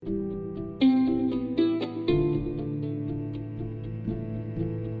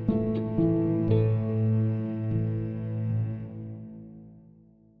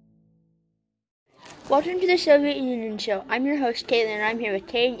Welcome to the Soviet Union Show. I'm your host, Caitlin, and I'm here with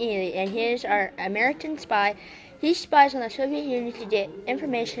Kate and Ely, and he is our American spy. He spies on the Soviet Union to get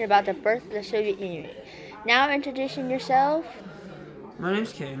information about the birth of the Soviet Union. Now introducing yourself. My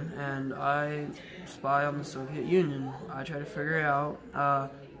name's Kane, and I spy on the Soviet Union. I try to figure out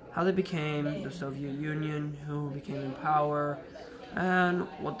how they became the Soviet Union, who became in power, and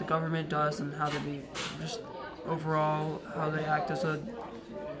what the government does, and how they just overall how they act as a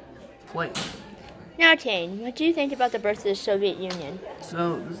place. Now, Kane, what do you think about the birth of the Soviet Union?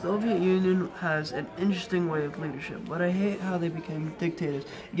 So, the Soviet Union has an interesting way of leadership, but I hate how they became dictators.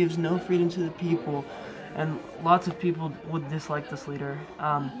 It gives no freedom to the people, and lots of people would dislike this leader.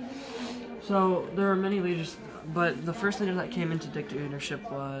 So, there are many leaders, but the first leader that came into dictatorship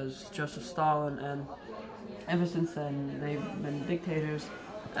was Joseph Stalin, and ever since then, they've been dictators.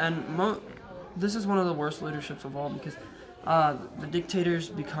 And this is one of the worst leaderships of all, because the dictators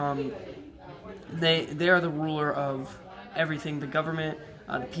become... They are the ruler of everything, the government,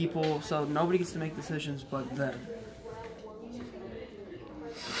 the people, so nobody gets to make decisions but them.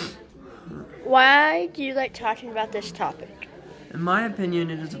 Why do you like talking about this topic? In my opinion,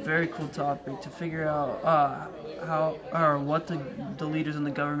 it is a very cool topic to figure out how or what the leaders in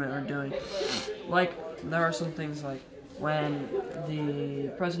the government are doing. Like, there are some things like when the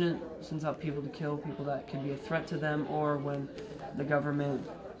president sends out people to kill people that can be a threat to them, or when the government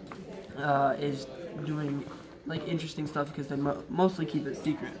is doing like interesting stuff because they mostly keep it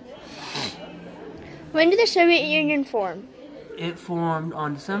secret. When did the Soviet Union form? It formed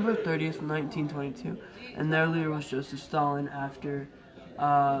on December 30th, 1922, and their leader was Joseph Stalin after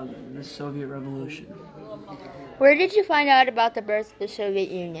the Soviet Revolution. Where did you find out about the birth of the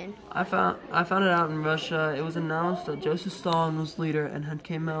Soviet Union? I found it out in Russia. It was announced that Joseph Stalin was leader and had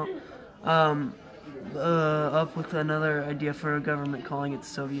came out up with another idea for a government, calling it the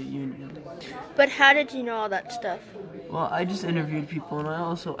Soviet Union. But how did you know all that stuff? Well, I just interviewed people, and I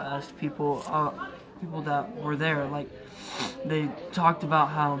also asked people that were there. Like, they talked about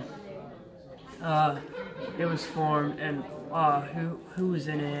how it was formed and who was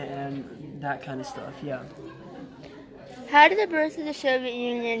in it and that kind of stuff. Yeah. How did the birth of the Soviet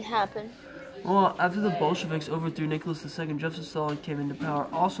Union happen? Well, after the Bolsheviks overthrew Nicholas II, Joseph Stalin came into power.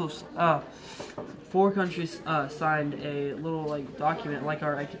 Also, 4 countries signed a little document, like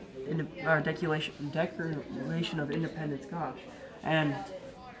our Declaration of Independence. Gosh, and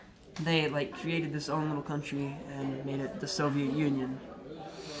they created this own little country and made it the Soviet Union.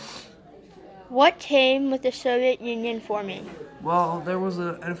 What came with the Soviet Union forming? Well, there was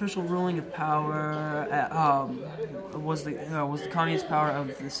an official ruling of power. Was the communist power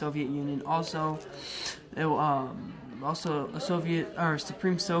of the Soviet Union. Also, a Soviet or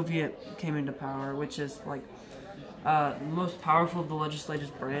Supreme Soviet came into power, which is the most powerful of the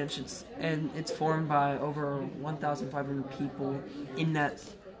legislative branch. It's formed by over 1,500 people in that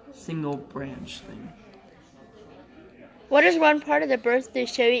single branch thing. What is one part of the birth of the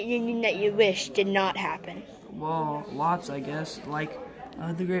Soviet Union that you wish did not happen? Well, lots, I guess.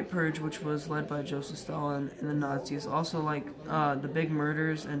 The Great Purge, which was led by Joseph Stalin and the Nazis. Also, the big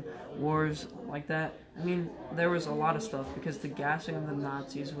murders and wars like that. I mean, there was a lot of stuff because the gassing of the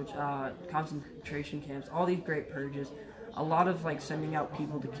Nazis, which concentration camps, all these great purges, a lot of sending out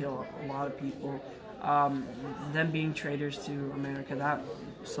people to kill a lot of people, them being traitors to America, that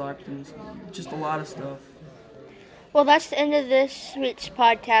sucked, and just a lot of stuff. Well, that's the end of this week's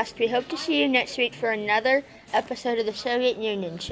podcast. We hope to see you next week for another episode of the Soviet Union Show.